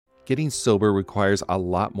Getting sober requires a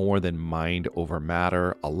lot more than mind over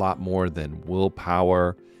matter, a lot more than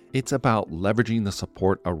willpower. It's about leveraging the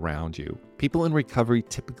support around you. People in recovery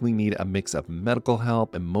typically need a mix of medical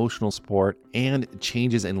help, emotional support, and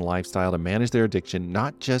changes in lifestyle to manage their addiction,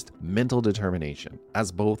 not just mental determination. As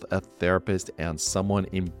both a therapist and someone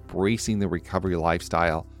embracing the recovery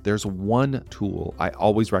lifestyle, there's one tool I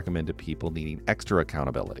always recommend to people needing extra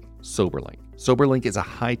accountability: SoberLink. SoberLink is a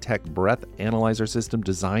high-tech breath analyzer system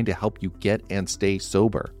designed to help you get and stay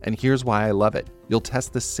sober. And here's why I love it. You'll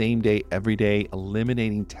test the same day every day,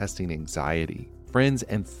 eliminating testing anxiety. Friends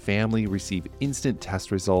and family receive instant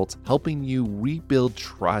test results, helping you rebuild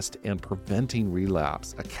trust and preventing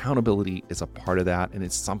relapse. Accountability is a part of that, and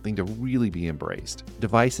it's something to really be embraced.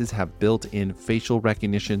 Devices have built-in facial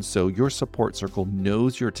recognition, so your support circle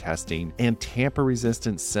knows you're testing, and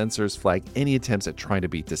tamper-resistant sensors flag any attempts at trying to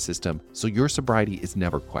beat the system, so your sobriety is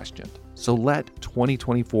never questioned. So let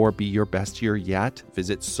 2024 be your best year yet.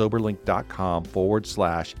 Visit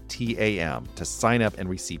soberlink.com/TAM to sign up and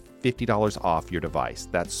receive $50 off your device.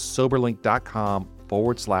 That's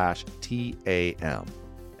soberlink.com/TAM.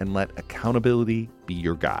 And let accountability be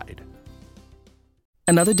your guide.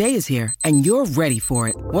 Another day is here, and you're ready for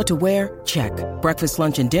it. What to wear? Check. Breakfast,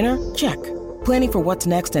 lunch, and dinner? Check. Planning for what's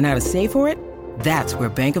next and how to save for it? That's where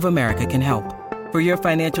Bank of America can help. For your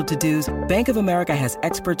financial to-dos, Bank of America has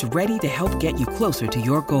experts ready to help get you closer to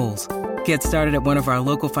your goals. Get started at one of our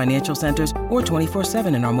local financial centers or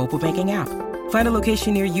 24/7 in our mobile banking app. Find a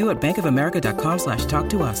location near you at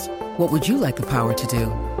bankofamerica.com/talktous. What would you like the power to do?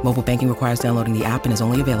 Mobile banking requires downloading the app and is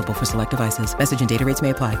only available for select devices. Message and data rates may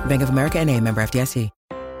apply. Bank of America N.A., member FDIC.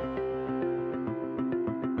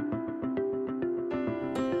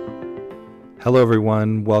 Hello,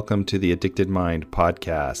 everyone. Welcome to the Addicted Mind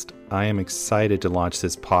podcast. I am excited to launch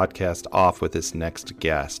this podcast off with this next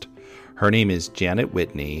guest. Her name is Janet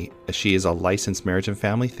Whitney. She is a licensed marriage and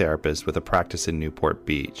family therapist with a practice in Newport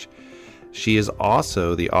Beach. She is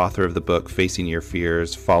also the author of the book Facing Your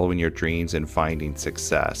Fears, Following Your Dreams, and Finding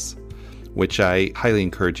Success, which I highly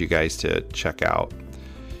encourage you guys to check out.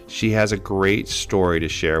 She has a great story to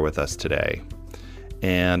share with us today,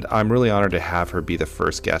 and I'm really honored to have her be the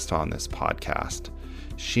first guest on this podcast.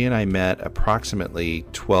 She and I met approximately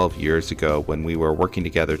 12 years ago when we were working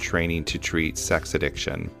together training to treat sex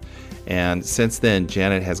addiction. And since then,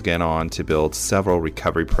 Janet has gone on to build several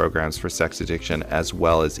recovery programs for sex addiction as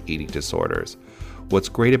well as eating disorders. What's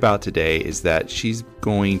great about today is that she's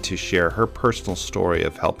going to share her personal story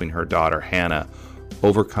of helping her daughter Hannah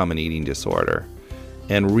overcome an eating disorder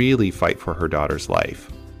and really fight for her daughter's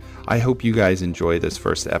life. I hope you guys enjoy this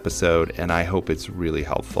first episode, and I hope it's really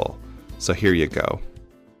helpful. So here you go.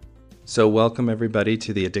 So welcome everybody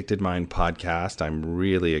to the Addicted Mind podcast. I'm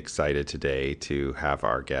really excited today to have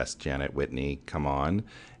our guest Janet Whitney come on,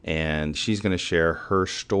 and she's going to share her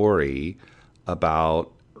story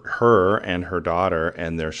about her and her daughter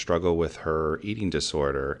and their struggle with her eating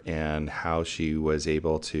disorder and how she was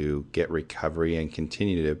able to get recovery and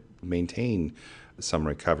continue to maintain some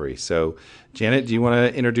recovery. So Janet, do you want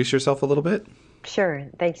to introduce yourself a little bit? Sure.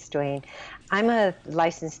 Thanks, Dwayne. I'm a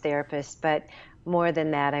licensed therapist, but more than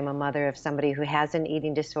that, I'm a mother of somebody who has an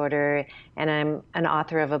eating disorder, and I'm an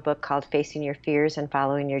author of a book called Facing Your Fears and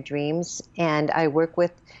Following Your Dreams. And I work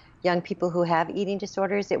with young people who have eating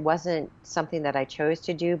disorders. It wasn't something that I chose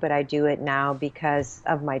to do, but I do it now because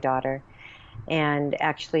of my daughter. And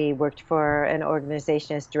actually worked for an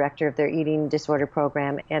organization as director of their eating disorder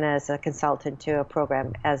program and as a consultant to a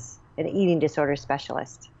program as an eating disorder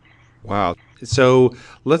specialist. Wow. So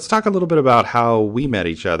let's talk a little bit about how we met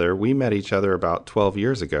each other. We met each other about 12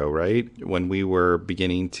 years ago, right? When we were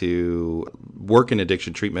beginning to work in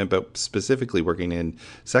addiction treatment, but specifically working in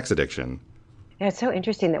sex addiction. Yeah, it's so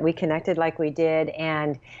interesting that we connected like we did.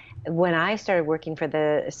 And when I started working for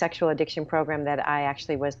the sexual addiction program that I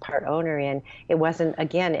actually was part owner in, it wasn't,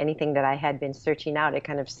 again, anything that I had been searching out. It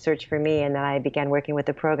kind of searched for me, and then I began working with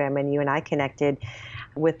the program, and you and I connected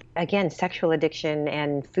with, again, sexual addiction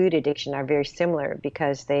and food addiction are very similar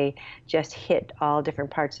because they just hit all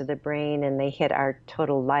different parts of the brain, and they hit our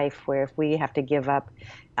total life, where if we have to give up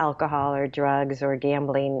alcohol or drugs or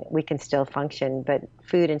gambling, we can still function. But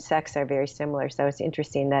food and sex are very similar. So it's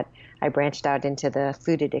interesting that I branched out into the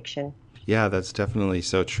food addiction. Yeah, that's definitely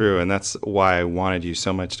so true. And that's why I wanted you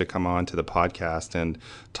so much to come on to the podcast and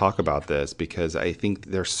talk about this, because I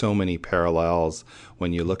think there's so many parallels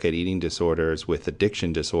when you look at eating disorders with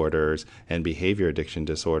addiction disorders and behavior addiction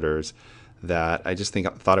disorders, that I just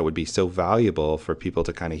thought it would be so valuable for people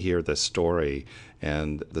to kind of hear the story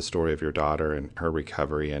and the story of your daughter and her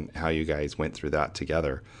recovery and how you guys went through that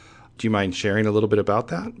together. Do you mind sharing a little bit about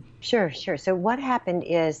that? Sure. So what happened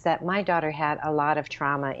is that my daughter had a lot of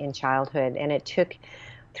trauma in childhood, and it took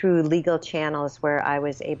through legal channels where I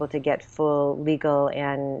was able to get full legal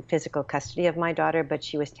and physical custody of my daughter, but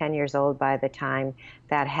she was 10 years old by the time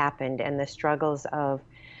that happened, and the struggles of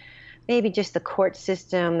maybe just the court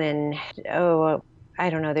system and, I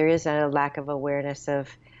don't know, there is a lack of awareness of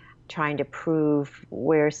trying to prove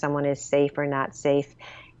where someone is safe or not safe.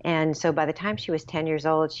 And so by the time she was 10 years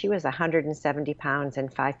old, she was 170 pounds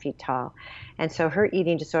and 5 feet tall. And so her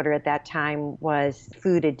eating disorder at that time was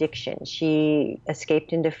food addiction. She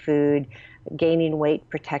escaped into food. Gaining weight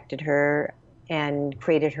protected her and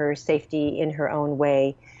created her safety in her own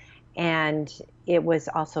way. And it was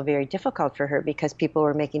also very difficult for her because people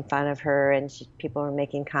were making fun of her and people were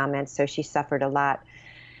making comments. So she suffered a lot.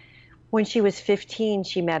 When she was 15,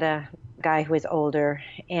 she met a guy who was older,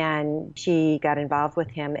 and she got involved with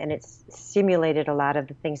him, and it simulated a lot of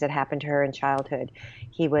the things that happened to her in childhood.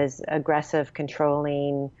 He was aggressive,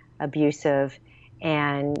 controlling, abusive,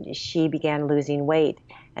 and she began losing weight.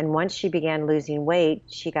 And once she began losing weight,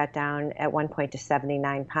 she got down at one point to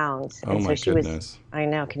 79 pounds. Oh, and my so goodness. I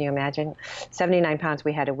know, can you imagine? 79 pounds,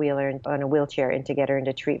 we had to wheel her on a wheelchair in to get her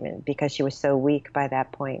into treatment because she was so weak by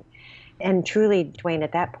that point. And truly, Dwayne,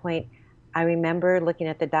 at that point, I remember looking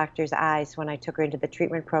at the doctor's eyes when I took her into the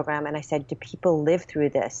treatment program, and I said, do people live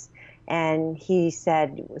through this? And he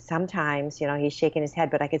said, sometimes, he's shaking his head,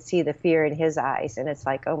 but I could see the fear in his eyes. And it's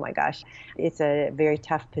like, oh my gosh, it's a very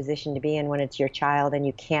tough position to be in when it's your child and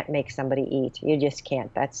you can't make somebody eat. You just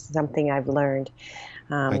can't. That's something I've learned.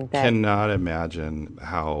 I cannot imagine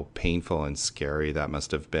how painful and scary that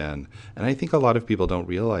must have been. And I think a lot of people don't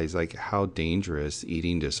realize how dangerous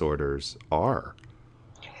eating disorders are.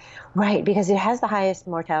 Right, because it has the highest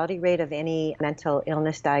mortality rate of any mental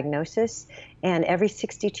illness diagnosis. And every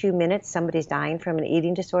 62 minutes, somebody's dying from an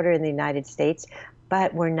eating disorder in the United States.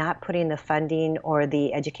 But we're not putting the funding or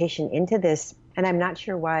the education into this. And I'm not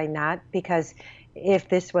sure why not, because if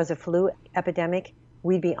this was a flu epidemic,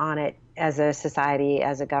 we'd be on it as a society,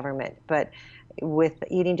 as a government. But with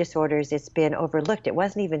eating disorders, it's been overlooked. It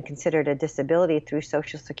wasn't even considered a disability through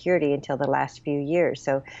Social Security until the last few years.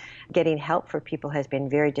 So getting help for people has been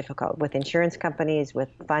very difficult with insurance companies, with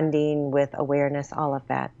funding, with awareness, all of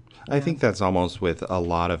that. I think that's almost with a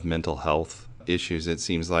lot of mental health issues. It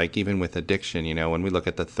seems like even with addiction, when we look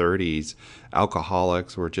at the 30s,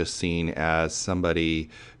 alcoholics were just seen as somebody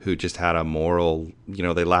who just had a moral,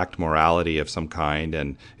 they lacked morality of some kind,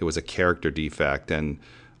 and it was a character defect. And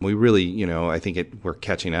we really, I think we're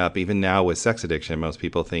catching up. Even now with sex addiction, most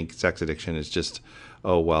people think sex addiction is just,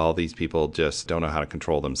 oh, well, these people just don't know how to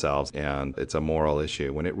control themselves and it's a moral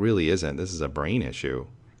issue, when it really isn't. This is a brain issue.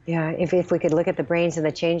 Yeah, if we could look at the brains and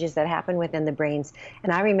the changes that happen within the brains.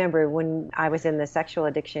 And I remember when I was in the sexual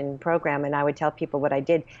addiction program and I would tell people what I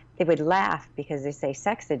did, they would laugh because they say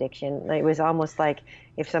sex addiction. It was almost like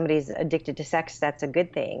if somebody's addicted to sex, that's a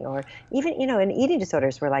good thing. Or even, and eating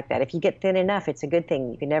disorders were like that. If you get thin enough, it's a good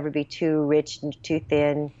thing. You can never be too rich and too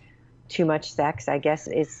thin. Too much sex, I guess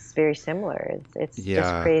it's very similar. It's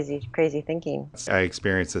just crazy thinking. I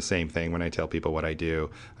experience the same thing when I tell people what I do.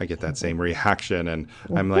 I get that same reaction. And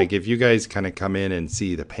I'm like, if you guys kind of come in and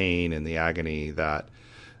see the pain and the agony that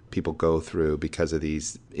people go through because of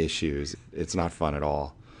these issues, it's not fun at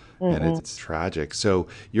all. And it's tragic. So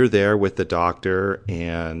you're there with the doctor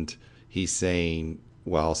and he's saying,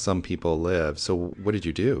 well, some people live. So what did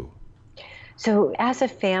you do? So as a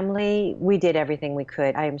family, we did everything we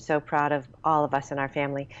could. I am so proud of all of us in our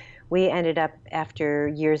family. We ended up, after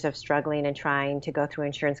years of struggling and trying to go through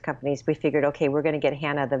insurance companies, we figured, okay, we're going to get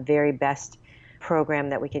Hannah the very best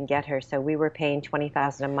program that we can get her. So we were paying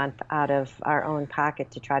 $20,000 a month out of our own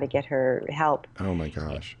pocket to try to get her help. Oh my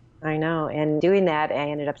gosh. I know. And doing that,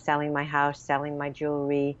 I ended up selling my house, selling my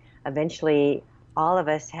jewelry. Eventually, all of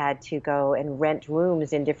us had to go and rent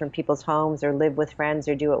rooms in different people's homes or live with friends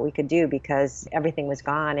or do what we could do because everything was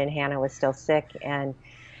gone and Hannah was still sick. And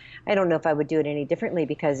I don't know if I would do it any differently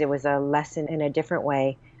because it was a lesson in a different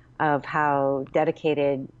way of how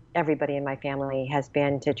dedicated everybody in my family has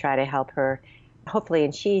been to try to help her. Hopefully,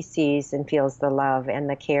 and she sees and feels the love and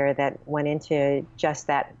the care that went into just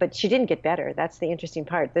that. But she didn't get better. That's the interesting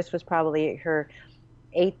part. This was probably her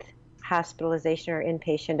 8th hospitalization or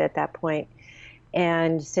inpatient at that point.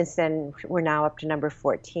 And since then, we're now up to number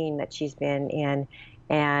 14 that she's been in.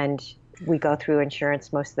 And we go through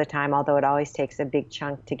insurance most of the time, although it always takes a big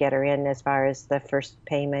chunk to get her in as far as the first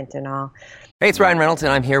payment and all. Hey, it's Ryan Reynolds,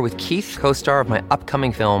 and I'm here with Keith, co-star of my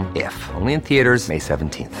upcoming film, If, only in theaters May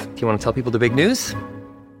 17th. Do you want to tell people the big news?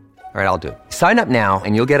 All right, I'll do it. Sign up now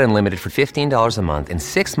and you'll get unlimited for $15 a month and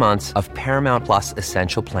 6 months of Paramount Plus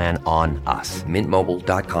Essential Plan on us.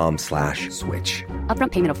 MintMobile.com/switch.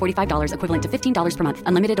 Upfront payment of $45 equivalent to $15 per month.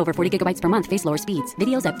 Unlimited over 40 gigabytes per month. Face lower speeds.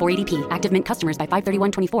 Videos at 480p. Active Mint customers by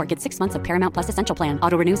 531.24 get 6 months of Paramount Plus Essential Plan.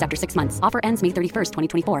 Auto renews after 6 months. Offer ends May 31st,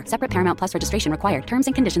 2024. Separate Paramount Plus registration required. Terms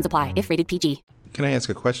and conditions apply if rated PG. Can I ask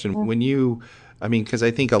a question? When you, because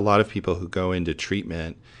I think a lot of people who go into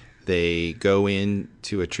treatment, they go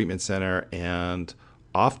into a treatment center and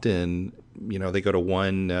often, they go to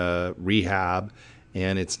one rehab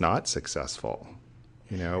and it's not successful.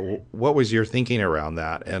 What was your thinking around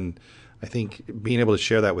that? And I think being able to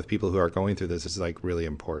share that with people who are going through this is really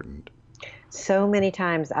important. So many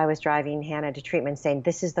times I was driving Hannah to treatment saying,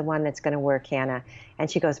 this is the one that's going to work, Hannah.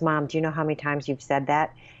 And she goes, Mom, do you know how many times you've said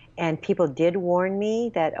that? And people did warn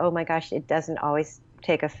me that, oh my gosh, it doesn't always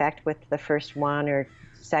take effect with the first one or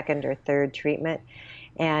second or third treatment.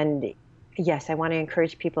 And yes, I want to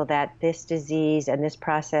encourage people that this disease and this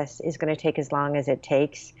process is going to take as long as it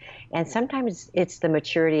takes. And sometimes it's the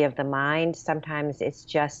maturity of the mind. Sometimes it's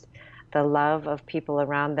just the love of people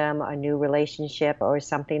around them, a new relationship, or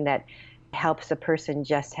something that helps a person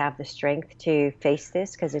just have the strength to face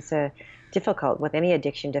this, because it's difficult with any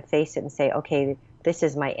addiction to face it and say, okay, this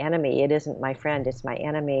is my enemy. It isn't my friend. It's my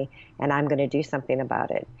enemy, and I'm going to do something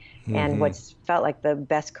about it. Mm-hmm. And what's felt like the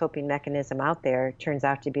best coping mechanism out there turns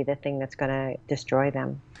out to be the thing that's going to destroy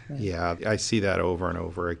them. Yeah, I see that over and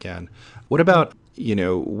over again. What about,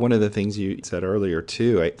 one of the things you said earlier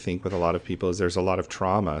too, I think with a lot of people is there's a lot of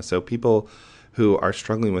trauma. So people who are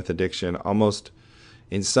struggling with addiction almost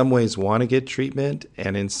in some ways want to get treatment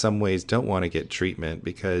and in some ways don't want to get treatment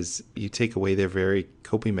because you take away their very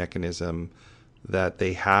coping mechanism that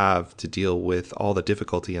they have to deal with all the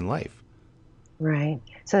difficulty in life. Right.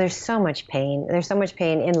 So there's so much pain. There's so much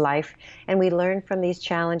pain in life, and we learn from these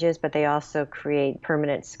challenges, but they also create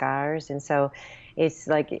permanent scars. And so it's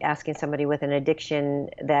like asking somebody with an addiction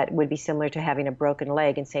that would be similar to having a broken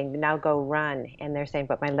leg and saying, now go run. And they're saying,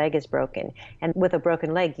 but my leg is broken. And with a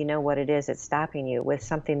broken leg, you know what it is that's stopping you. With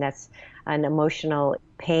something that's an emotional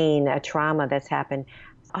pain, a trauma that's happened,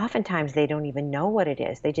 oftentimes they don't even know what it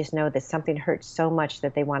is. They just know that something hurts so much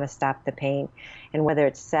that they want to stop the pain. And whether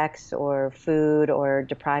it's sex or food or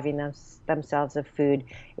depriving themselves of food,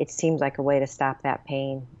 it seems like a way to stop that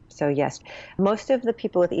pain. So yes, most of the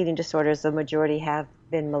people with eating disorders, the majority have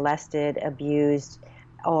been molested, abused,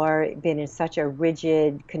 or been in such a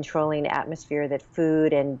rigid, controlling atmosphere that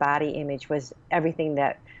food and body image was everything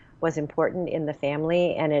that was important in the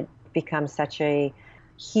family, and it becomes such a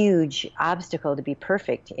huge obstacle to be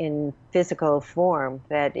perfect in physical form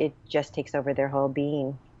that it just takes over their whole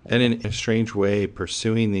being. And in a strange way,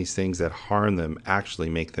 pursuing these things that harm them actually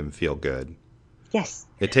make them feel good. Yes.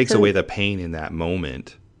 It takes away the pain in that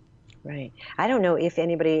moment. Right. I don't know if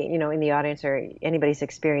anybody, in the audience or anybody's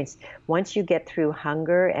experienced, once you get through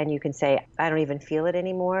hunger and you can say, I don't even feel it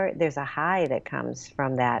anymore, there's a high that comes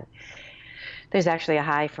from that. There's actually a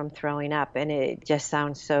high from throwing up, and it just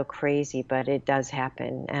sounds so crazy, but it does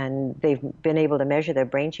happen. And they've been able to measure their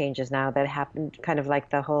brain changes now that happen, kind of like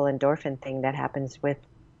the whole endorphin thing that happens with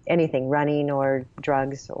anything, running or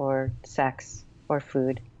drugs or sex or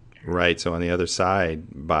food. Right. So on the other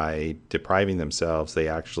side, by depriving themselves, they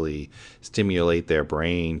actually stimulate their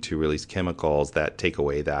brain to release chemicals that take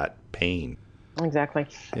away that pain. Exactly.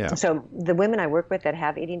 Yeah. So the women I work with that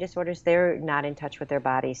have eating disorders, they're not in touch with their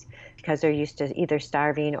bodies because they're used to either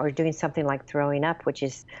starving or doing something like throwing up, which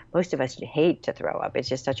is, most of us hate to throw up. It's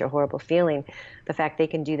just such a horrible feeling. The fact they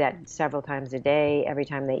can do that several times a day, every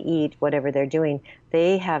time they eat, whatever they're doing,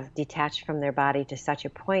 they have detached from their body to such a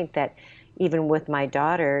point that even with my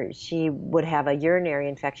daughter, she would have a urinary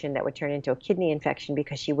infection that would turn into a kidney infection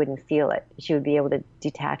because she wouldn't feel it. She would be able to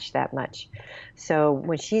detach that much. So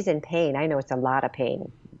when she's in pain, I know it's a lot of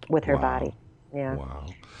pain with her body. Yeah. Wow.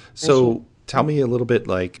 So tell me a little bit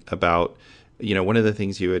about, one of the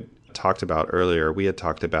things you had talked about earlier, we had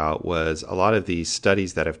talked about was a lot of these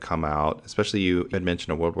studies that have come out, especially you had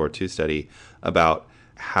mentioned a World War II study about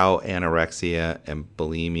how anorexia and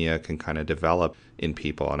bulimia can kind of develop in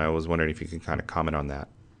people. And I was wondering if you could kind of comment on that.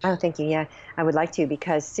 Oh, thank you. Yeah, I would like to,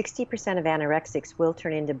 because 60% of anorexics will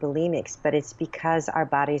turn into bulimics, but it's because our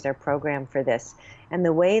bodies are programmed for this. And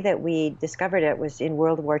the way that we discovered it was in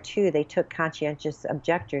World War II, they took conscientious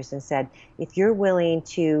objectors and said, if you're willing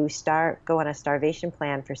to go on a starvation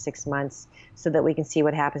plan for 6 months so that we can see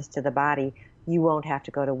what happens to the body, you won't have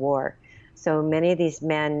to go to war. So many of these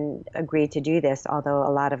men agreed to do this, although a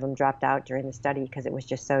lot of them dropped out during the study because it was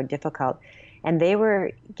just so difficult. And they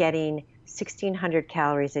were getting 1,600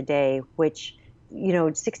 calories a day, which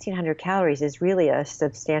 1,600 calories is really a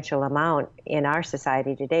substantial amount in our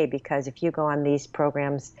society today, because if you go on these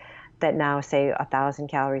programs that now say 1,000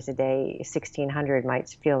 calories a day, 1,600 might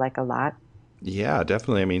feel like a lot. Yeah,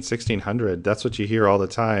 definitely. I mean, 1,600, that's what you hear all the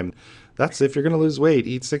time. That's if you're going to lose weight,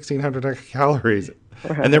 eat 1,600 calories.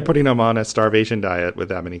 Right. And they're putting them on a starvation diet with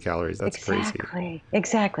that many calories. That's crazy.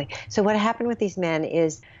 Exactly. So what happened with these men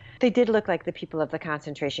is they did look like the people of the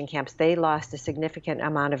concentration camps. They lost a significant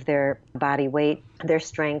amount of their body weight, their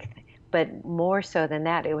strength, but more so than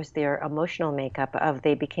that, it was their emotional makeup of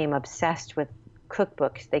they became obsessed with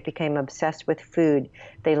cookbooks. They became obsessed with food.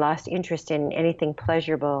 They lost interest in anything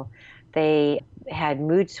pleasurable. They had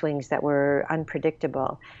mood swings that were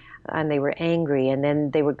unpredictable, and they were angry, and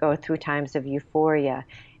then they would go through times of euphoria.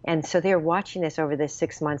 And so they're watching this over this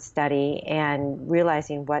 6-month study and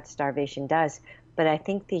realizing what starvation does. But I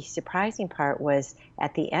think the surprising part was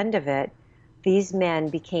at the end of it, these men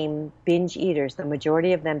became binge eaters. The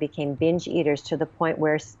majority of them became binge eaters to the point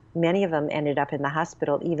where many of them ended up in the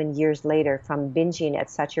hospital even years later from binging at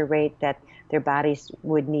such a rate that their bodies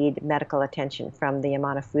would need medical attention from the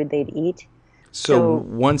amount of food they'd eat. So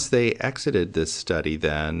once they exited this study,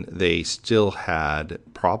 then they still had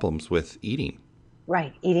problems with eating.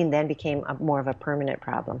 Right. Eating then became more of a permanent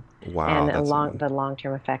problem. Wow. And the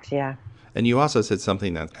long-term effects, yeah. And you also said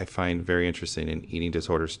something that I find very interesting in eating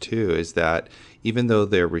disorders too, is that even though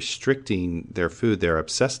they're restricting their food, they're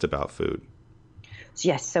obsessed about food.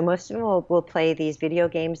 Yes, so most of them will play these video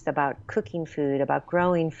games about cooking food, about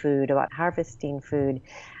growing food, about harvesting food,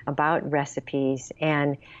 about recipes.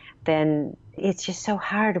 And then it's just so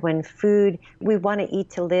hard when we want to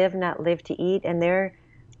eat to live, not live to eat. And they're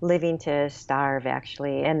living to starve,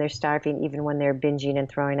 actually. And they're starving even when they're binging and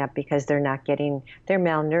throwing up because they're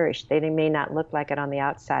malnourished. They may not look like it on the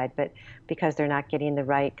outside, but because they're not getting the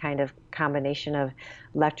right kind of combination of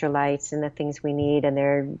electrolytes and the things we need, and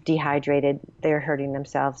they're dehydrated, they're hurting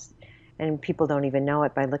themselves. And people don't even know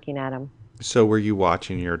it by looking at them. So were you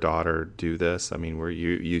watching your daughter do this? I mean, were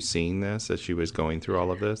you seeing this as she was going through all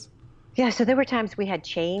of this? Yeah, so there were times we had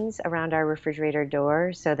chains around our refrigerator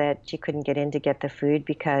door so that she couldn't get in to get the food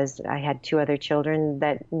because I had 2 other children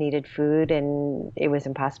that needed food, and it was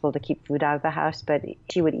impossible to keep food out of the house. But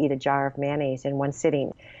she would eat a jar of mayonnaise in one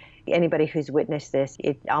sitting. Anybody who's witnessed this,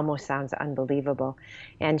 it almost sounds unbelievable.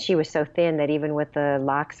 And she was so thin that even with the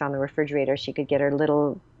locks on the refrigerator, she could get her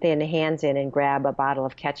little thin hands in and grab a bottle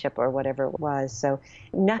of ketchup or whatever it was. So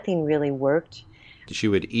nothing really worked. She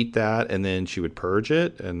would eat that and then she would purge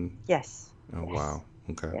it? And Yes. Oh, yes. Wow.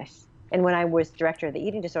 Okay. Yes. And when I was director of the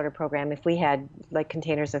eating disorder program, if we had like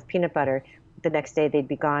containers of peanut butter, the next day they'd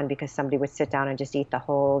be gone because somebody would sit down and just eat the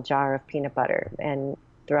whole jar of peanut butter and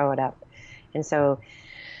throw it up. And so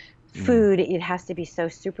food, it has to be so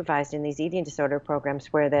supervised in these eating disorder programs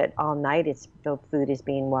where that all night the food is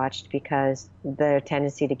being watched because the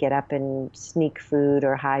tendency to get up and sneak food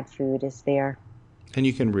or hide food is there. And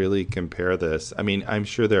you can really compare this. I mean, I'm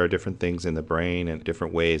sure there are different things in the brain and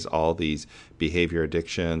different ways all these behavior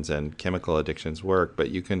addictions and chemical addictions work, but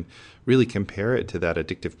you can really compare it to that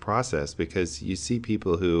addictive process because you see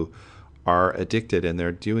people who are addicted and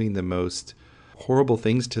they're doing the most horrible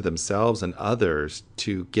things to themselves and others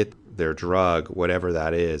to get their drug, whatever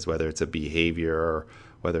that is, whether it's a behavior,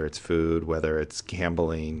 whether it's food, whether it's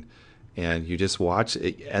gambling, and you just watch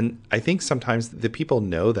it. And I think sometimes the people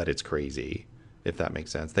know that it's crazy, if that makes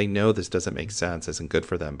sense. They know this doesn't make sense, isn't good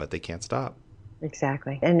for them, but they can't stop.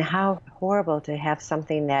 Exactly. And how horrible to have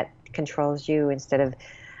something that controls you instead of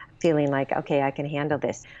feeling like, okay, I can handle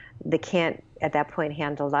this. They can't, at that point,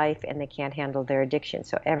 handle life, and they can't handle their addiction.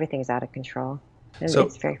 So everything's out of control. And So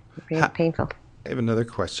it's very, very painful. I have another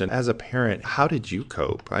question. As a parent, how did you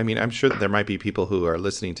cope? I mean, I'm sure that there might be people who are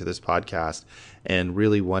listening to this podcast and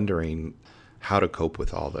really wondering how to cope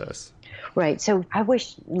with all this. Right. So I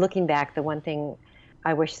wish, looking back, the one thing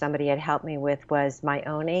I wish somebody had helped me with was my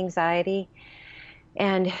own anxiety.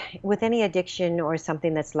 And with any addiction or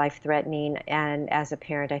something that's life-threatening, and as a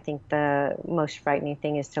parent, I think the most frightening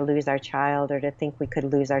thing is to lose our child or to think we could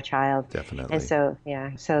lose our child. Definitely. And so,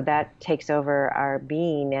 so that takes over our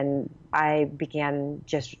being. And I began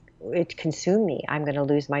it consumed me. I'm going to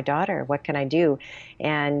lose my daughter. What can I do?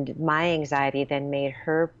 And my anxiety then made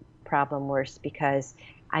her problem worse because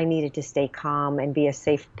I needed to stay calm and be a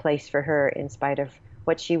safe place for her in spite of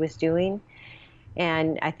what she was doing.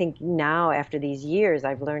 And I think now, after these years,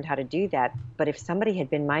 I've learned how to do that. But if somebody had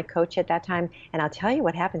been my coach at that time, and I'll tell you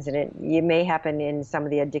what happens in it, it may happen in some of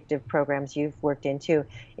the addictive programs you've worked into,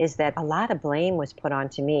 is that a lot of blame was put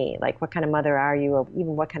onto me. Like, what kind of mother are you, or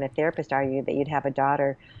even what kind of therapist are you that you'd have a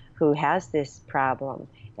daughter who has this problem?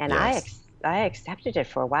 And Yes. I accepted it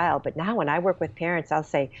for a while, but now when I work with parents, I'll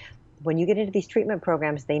say, when you get into these treatment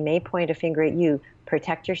programs, they may point a finger at you.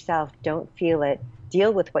 Protect yourself. Don't feel it.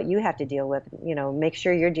 Deal with what you have to deal with. Make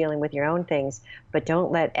sure you're dealing with your own things, but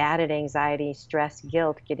don't let added anxiety, stress,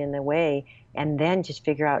 guilt get in the way. And then just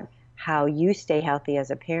figure out how you stay healthy as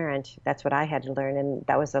a parent. That's what I had to learn, and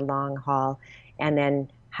that was a long haul. And then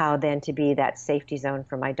how then to be that safety zone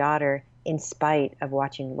for my daughter in spite of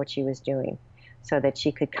watching what she was doing, so that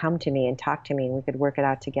she could come to me and talk to me and we could work it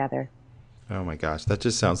out together. Oh my gosh, that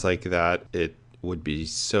just sounds like that it would be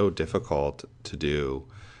so difficult to do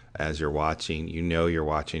as you're watching. You're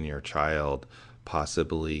watching your child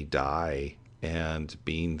possibly die and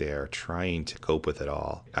being there trying to cope with it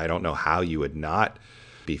all. I don't know how you would not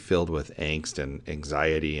be filled with angst and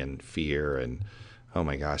anxiety and fear. And oh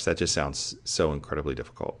my gosh, that just sounds so incredibly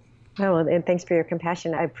difficult. Oh, well, and thanks for your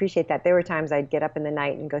compassion. I appreciate that. There were times I'd get up in the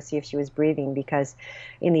night and go see if she was breathing, because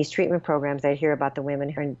in these treatment programs, I'd hear about the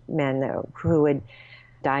women and men who would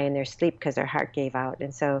die in their sleep because their heart gave out.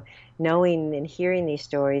 And so knowing and hearing these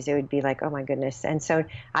stories, it would be like, oh my goodness. And so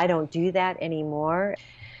I don't do that anymore.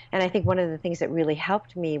 And I think one of the things that really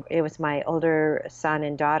helped me, it was my older son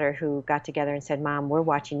and daughter who got together and said, Mom, we're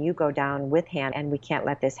watching you go down with Hannah, and we can't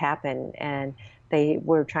let this happen. And they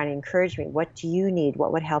were trying to encourage me. What do you need?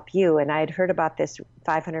 What would help you? And I had heard about this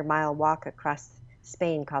 500-mile walk across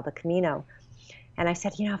Spain called the Camino. And I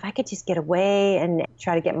said, if I could just get away and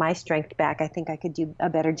try to get my strength back, I think I could do a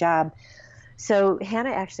better job. So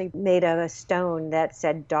Hannah actually made a stone that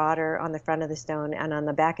said daughter on the front of the stone, and on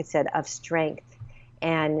the back it said of strength.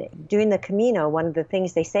 And doing the Camino, one of the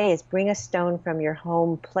things they say is bring a stone from your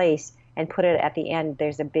home place and put it at the end.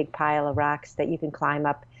 There's a big pile of rocks that you can climb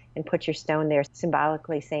up and put your stone there,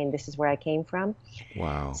 symbolically saying, this is where I came from.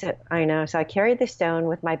 Wow. So I know. So I carried the stone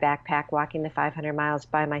with my backpack, walking the 500 miles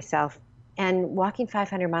by myself. And walking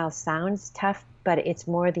 500 miles sounds tough, but it's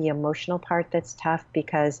more the emotional part that's tough,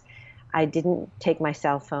 because I didn't take my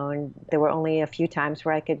cell phone. There were only a few times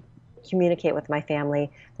where I could communicate with my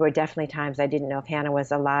family. There were definitely times I didn't know if Hannah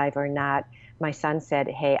was alive or not. My son said,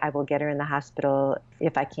 hey, I will get her in the hospital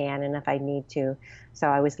if I can and if I need to. So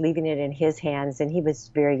I was leaving it in his hands, and he was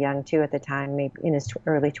very young too at the time, maybe in his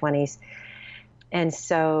early 20s. And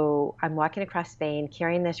so I'm walking across Spain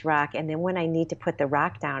carrying this rock, and then when I need to put the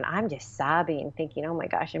rock down, I'm just sobbing, thinking, oh my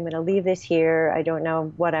gosh, I'm going to leave this here. I don't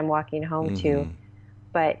know what I'm walking home to.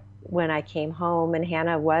 But when I came home and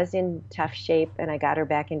Hannah was in tough shape and I got her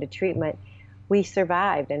back into treatment, we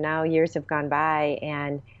survived. And now years have gone by,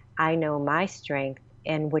 and I know my strength,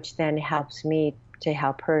 and which then helps me to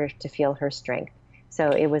help her to feel her strength. So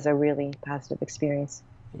it was a really positive experience.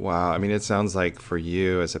 Wow. I mean, it sounds like for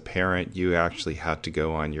you as a parent, you actually had to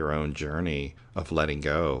go on your own journey of letting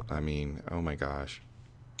go. I mean, oh my gosh.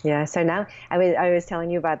 Yeah, so now I was telling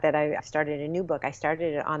you about that. I started a new book. I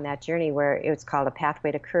started it on that journey where it was called A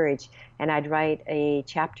Pathway to Courage. And I'd write a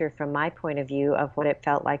chapter from my point of view of what it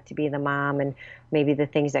felt like to be the mom, and maybe the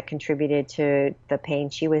things that contributed to the pain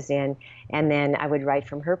she was in. And then I would write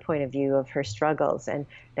from her point of view of her struggles. And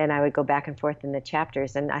then I would go back and forth in the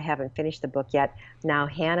chapters. And I haven't finished the book yet. Now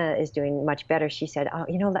Hannah is doing much better. She said, oh,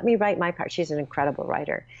 let me write my part. She's an incredible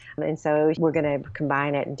writer. And so we're going to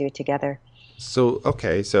combine it and do it together. So,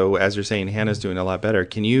 okay. So as you're saying, Hannah's doing a lot better.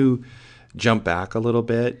 Can you jump back a little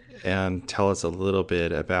bit and tell us a little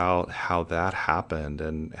bit about how that happened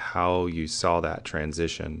and how you saw that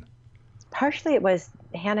transition? Partially it was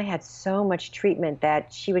Hannah had so much treatment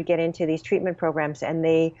that she would get into these treatment programs, and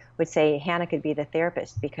they would say Hannah could be the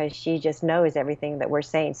therapist because she just knows everything that we're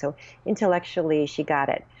saying. So intellectually she got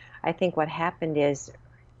it. I think what happened is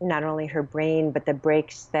not only her brain, but the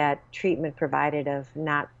breaks that treatment provided of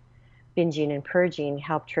not binging and purging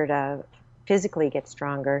helped her to physically get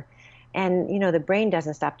stronger. And, the brain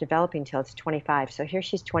doesn't stop developing till it's 25. So here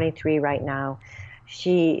she's 23 right now.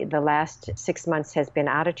 She, the last 6 months, has been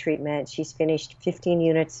out of treatment. She's finished 15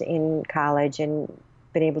 units in college and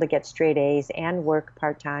been able to get straight A's and work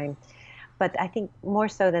part-time. But I think more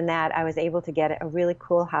so than that, I was able to get a really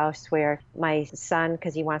cool house where my son,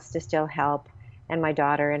 because he wants to still help, and my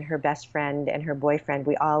daughter and her best friend and her boyfriend,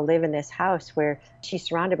 we all live in this house where she's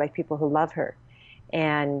surrounded by people who love her.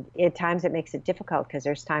 And at times it makes it difficult because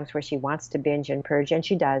there's times where she wants to binge and purge, and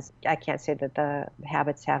she does. I can't say that the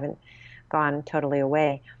habits haven't gone totally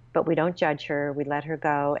away, but we don't judge her. We let her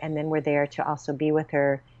go, and then we're there to also be with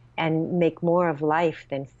her and make more of life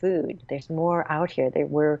than food. There's more out here.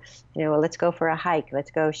 Let's go for a hike.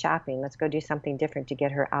 Let's go shopping. Let's go do something different to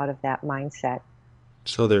get her out of that mindset.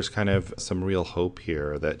 So there's kind of some real hope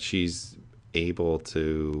here that she's able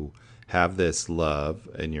to have this love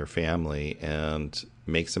in your family and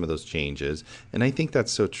make some of those changes. And I think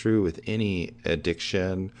that's so true with any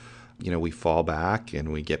addiction. We fall back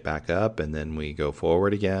and we get back up and then we go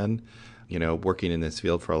forward again. Working in this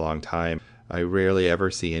field for a long time, I rarely ever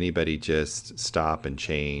see anybody just stop and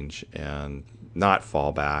change and not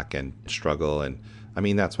fall back and struggle. And I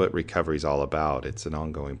mean, that's what recovery is all about. It's an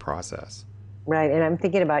ongoing process. Right. And I'm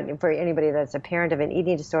thinking about for anybody that's a parent of an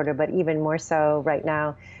eating disorder, but even more so right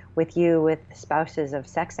now with spouses of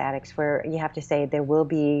sex addicts, where you have to say there will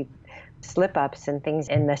be slip-ups and things,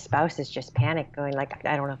 and the spouse is just panic going like,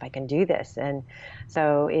 I don't know if I can do this. And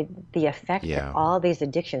so the effect that all these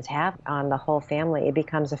addictions have on the whole family, it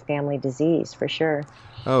becomes a family disease for sure.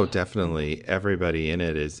 Oh, definitely. Everybody in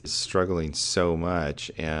it is struggling so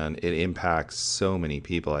much, and it impacts so many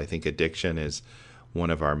people. I think addiction is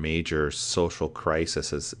one of our major social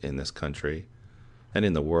crises in this country and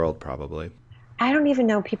in the world, probably. I don't even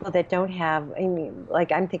know people that don't have,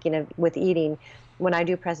 like I'm thinking of with eating. When I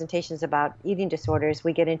do presentations about eating disorders,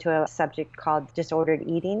 we get into a subject called disordered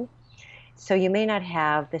eating. So you may not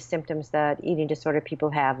have the symptoms that eating disorder people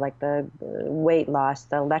have, like the weight loss,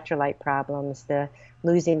 the electrolyte problems, the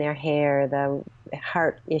losing their hair, the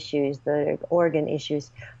heart issues, the organ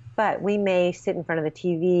issues. But we may sit in front of the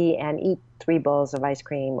TV and eat 3 bowls of ice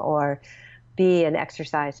cream, or be an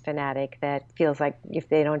exercise fanatic that feels like if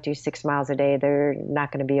they don't do 6 miles a day, they're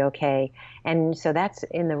not going to be okay. And so that's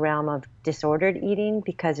in the realm of disordered eating,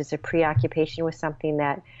 because it's a preoccupation with something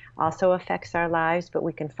that also affects our lives, but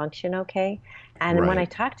we can function okay. And when I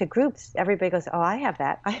talk to groups, everybody goes, oh, I have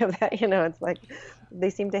that. It's like they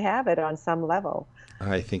seem to have it on some level.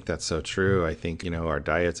 I think that's so true. I think, our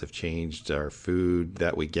diets have changed. Our food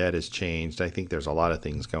that we get has changed. I think there's a lot of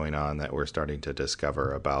things going on that we're starting to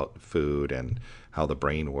discover about food and how the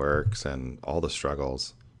brain works and all the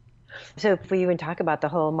struggles. So if we even talk about the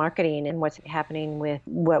whole marketing and what's happening with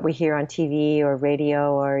what we hear on TV or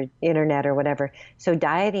radio or internet or whatever. So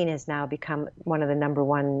dieting has now become one of the number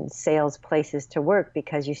one sales places to work,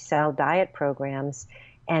 because you sell diet programs.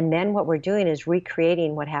 And then what we're doing is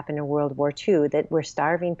recreating what happened in World War II, that we're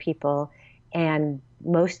starving people. And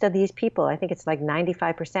most of these people, I think it's like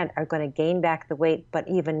 95%, are going to gain back the weight, but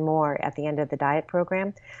even more at the end of the diet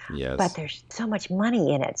program. Yes. But there's so much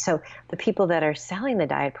money in it. So the people that are selling the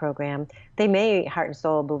diet program, they may heart and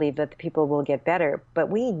soul believe that the people will get better, but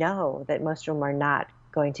we know that most of them are not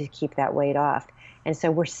going to keep that weight off. And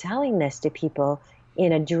so we're selling this to people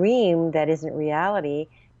in a dream that isn't reality.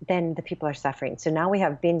 Then the people are suffering. So now we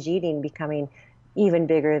have binge eating becoming even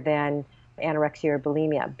bigger than anorexia or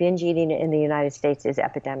bulimia. Binge eating in the United States is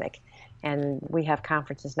epidemic. And we have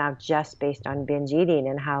conferences now just based on binge eating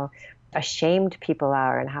and how ashamed people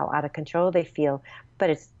are and how out of control they feel. But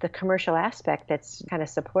it's the commercial aspect that's kind of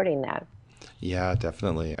supporting that. Yeah,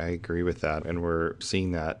 definitely. I agree with that. And we're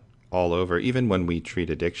seeing that all over. Even when we treat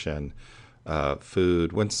addiction,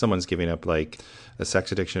 food, when someone's giving up like a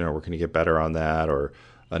sex addiction or we're going to get better on that, or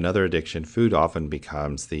another addiction, food often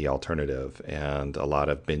becomes the alternative, and a lot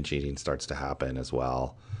of binge eating starts to happen as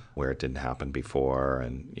well, where it didn't happen before.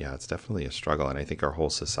 And yeah, it's definitely a struggle. And I think our whole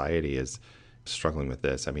society is struggling with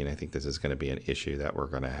this. I mean, I think this is going to be an issue that we're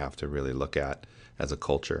going to have to really look at as a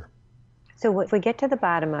culture. So if we get to the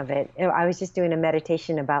bottom of it, I was just doing a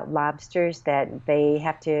meditation about lobsters, that they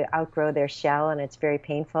have to outgrow their shell and it's very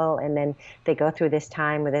painful. And then they go through this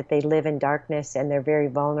time where that they live in darkness and they're very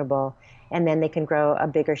vulnerable. And then they can grow a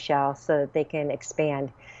bigger shell so that they can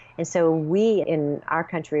expand. And so we in our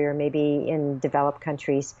country, or maybe in developed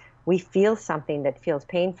countries, we feel something that feels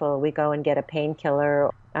painful. We go and get a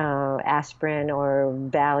painkiller, aspirin or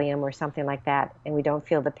Valium or something like that, and we don't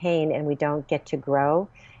feel the pain and we don't get to grow.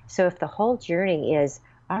 So if the whole journey is,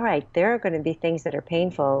 all right, there are going to be things that are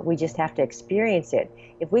painful, we just have to experience it.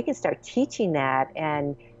 If we can start teaching that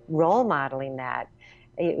and role modeling that,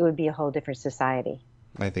 it would be a whole different society.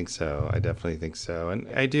 I think so. I definitely think so. And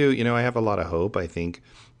I do, I have a lot of hope. I think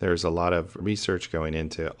there's a lot of research going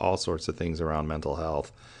into all sorts of things around mental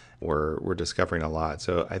health. We're discovering a lot.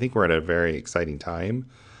 So I think we're at a very exciting time,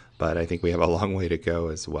 but I think we have a long way to go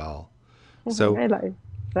as well. So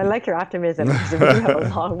I like your optimism, because we have a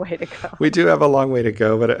long way to go. We do have a long way to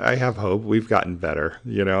go, but I have hope. We've gotten better.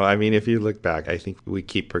 I mean, if you look back, I think we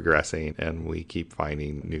keep progressing and we keep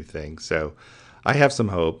finding new things. So I have some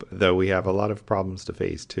hope, though we have a lot of problems to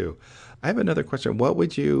face too. I have another question. What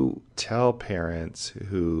would you tell parents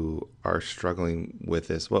who are struggling with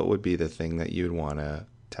this? What would be the thing that you'd want to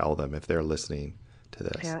tell them if they're listening to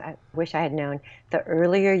into this? Yeah, I wish I had known. The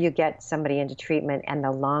earlier you get somebody into treatment and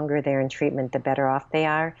the longer they're in treatment, the better off they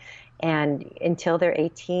are. And until they're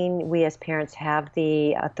 18, we as parents have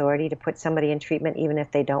the authority to put somebody in treatment even if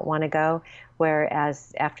they don't want to go.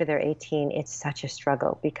 Whereas after they're 18, it's such a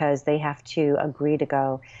struggle because they have to agree to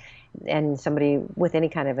go. And somebody with any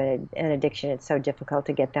kind of an addiction, it's so difficult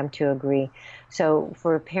to get them to agree. So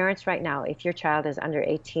for parents right now, if your child is under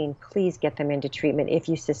 18, please get them into treatment. If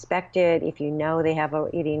you suspect it, if you know they have an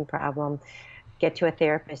eating problem, get to a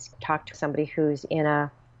therapist, talk to somebody who's in a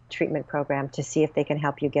treatment program to see if they can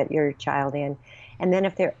help you get your child in. And then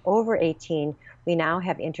if they're over 18, we now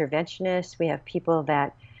have interventionists. We have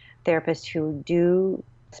therapists who do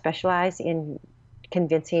specialize in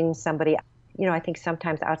convincing somebody. I think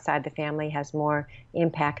sometimes outside the family has more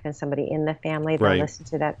impact than somebody in the family. They'll listen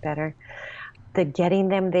to that better. The getting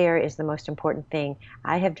them there is the most important thing.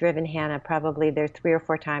 I have driven Hannah probably there 3 or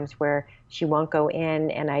 4 times where she won't go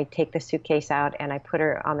in, and I take the suitcase out and I put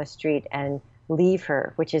her on the street and leave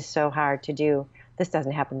her, which is so hard to do. This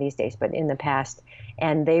doesn't happen these days, but in the past.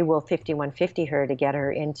 And they will 5150 her to get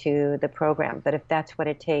her into the program. But if that's what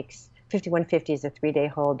it takes, 5150 is a 3-day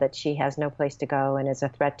hold that she has no place to go and is a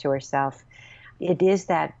threat to herself. It is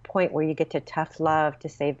that point where you get to tough love to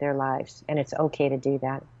save their lives, and it's okay to do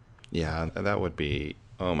that. Yeah, that would be,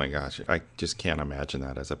 oh my gosh, I just can't imagine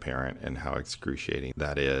that as a parent and how excruciating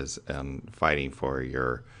that is, and fighting for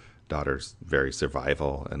your daughter's very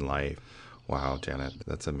survival in life. Wow, Janet,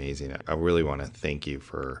 that's amazing. I really want to thank you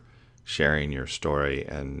for sharing your story,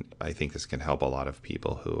 and I think this can help a lot of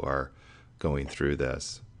people who are going through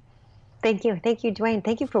this. Thank you. Thank you, Dwayne.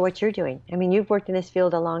 Thank you for what you're doing. I mean, you've worked in this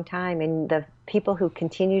field a long time, and the people who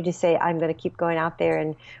continue to say, I'm going to keep going out there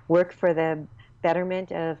and work for the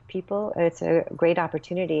betterment of people, it's a great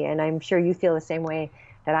opportunity. And I'm sure you feel the same way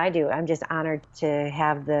that I do. I'm just honored to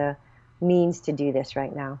have the means to do this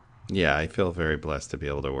right now. Yeah, I feel very blessed to be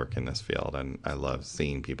able to work in this field, and I love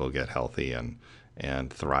seeing people get healthy and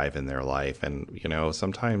thrive in their life. And,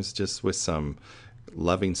 sometimes just with some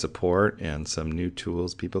loving support and some new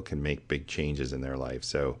tools, people can make big changes in their life.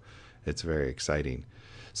 So it's very exciting.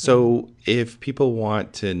 So if people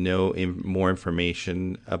want to know more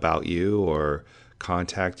information about you or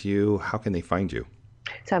contact you, how can they find you?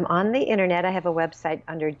 So I'm on the internet. I have a website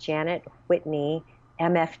under Janet Whitney,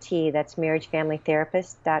 MFT, that's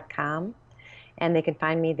marriagefamilytherapist.com. And they can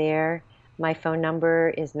find me there. My phone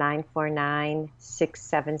number is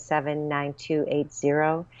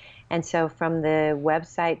 949-677-9280. And so from the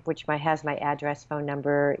website, which has my address, phone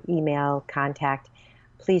number, email, contact,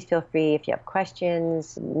 please feel free if you have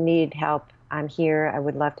questions, need help. I'm here. I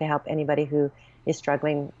would love to help anybody who is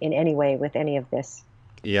struggling in any way with any of this.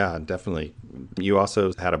 Yeah, definitely. You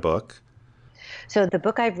also had a book. So the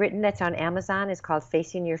book I've written that's on Amazon is called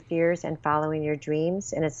Facing Your Fears and Following Your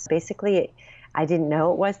Dreams. And it's basically, I didn't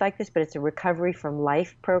know it was like this, but it's a recovery from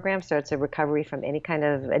life program. So it's a recovery from any kind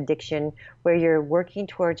of addiction where you're working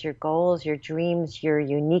towards your goals, your dreams, your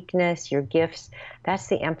uniqueness, your gifts. That's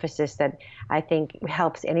the emphasis that I think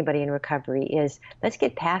helps anybody in recovery is let's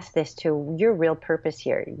get past this to your real purpose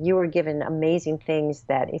here. You were given amazing things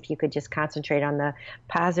that if you could just concentrate on the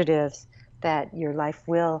positives, that your life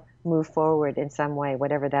will move forward in some way,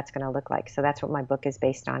 whatever that's going to look like. So that's what my book is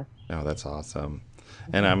based on. Oh, that's awesome.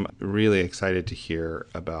 And I'm really excited to hear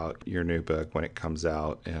about your new book when it comes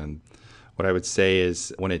out. And what I would say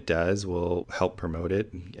is when it does, we'll help promote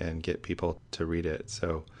it and get people to read it.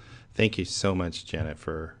 So thank you so much, Janet,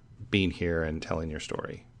 for being here and telling your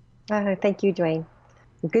story. Thank you, Dwayne.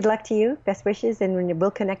 Good luck to you. Best wishes. And we'll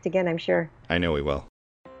connect again, I'm sure. I know we will.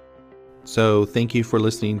 So thank you for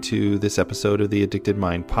listening to this episode of the Addicted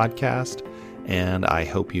Mind podcast, and I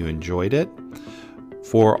hope you enjoyed it.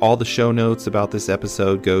 For all the show notes about this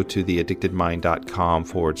episode, go to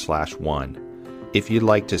theaddictedmind.com/1. If you'd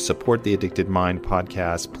like to support the Addicted Mind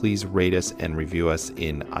podcast, please rate us and review us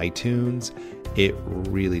in iTunes. It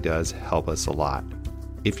really does help us a lot.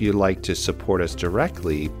 If you'd like to support us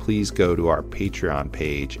directly, please go to our Patreon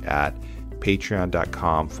page at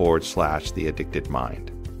patreon.com/theaddictedmind.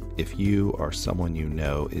 If you or someone you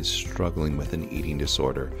know is struggling with an eating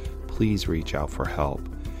disorder, please reach out for help.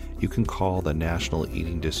 You can call the National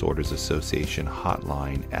Eating Disorders Association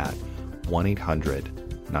hotline at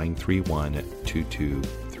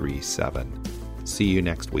 1-800-931-2237. See you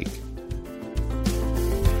next week.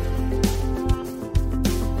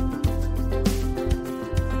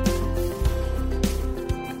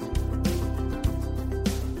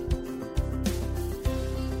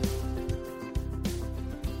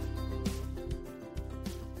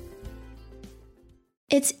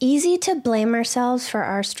 It's easy to blame ourselves for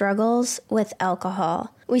our struggles with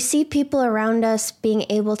alcohol. We see people around us being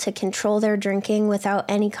able to control their drinking without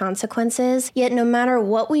any consequences, yet no matter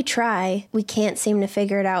what we try, we can't seem to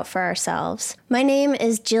figure it out for ourselves. My name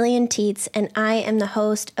is Jillian Teets, and I am the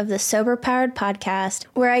host of the Sober Powered podcast,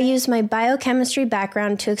 where I use my biochemistry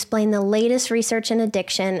background to explain the latest research in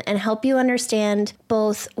addiction and help you understand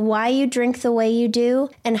both why you drink the way you do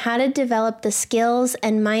and how to develop the skills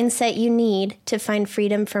and mindset you need to find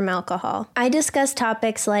freedom from alcohol. I discuss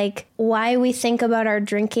topics like why we think about our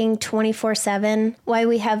drinking 24/7, why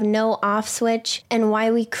we have no off switch, and why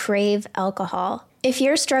we crave alcohol. If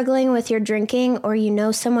you're struggling with your drinking or you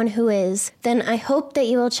know someone who is, then I hope that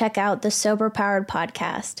you will check out the Sober Powered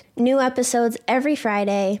podcast. New episodes every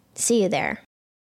Friday. See you there.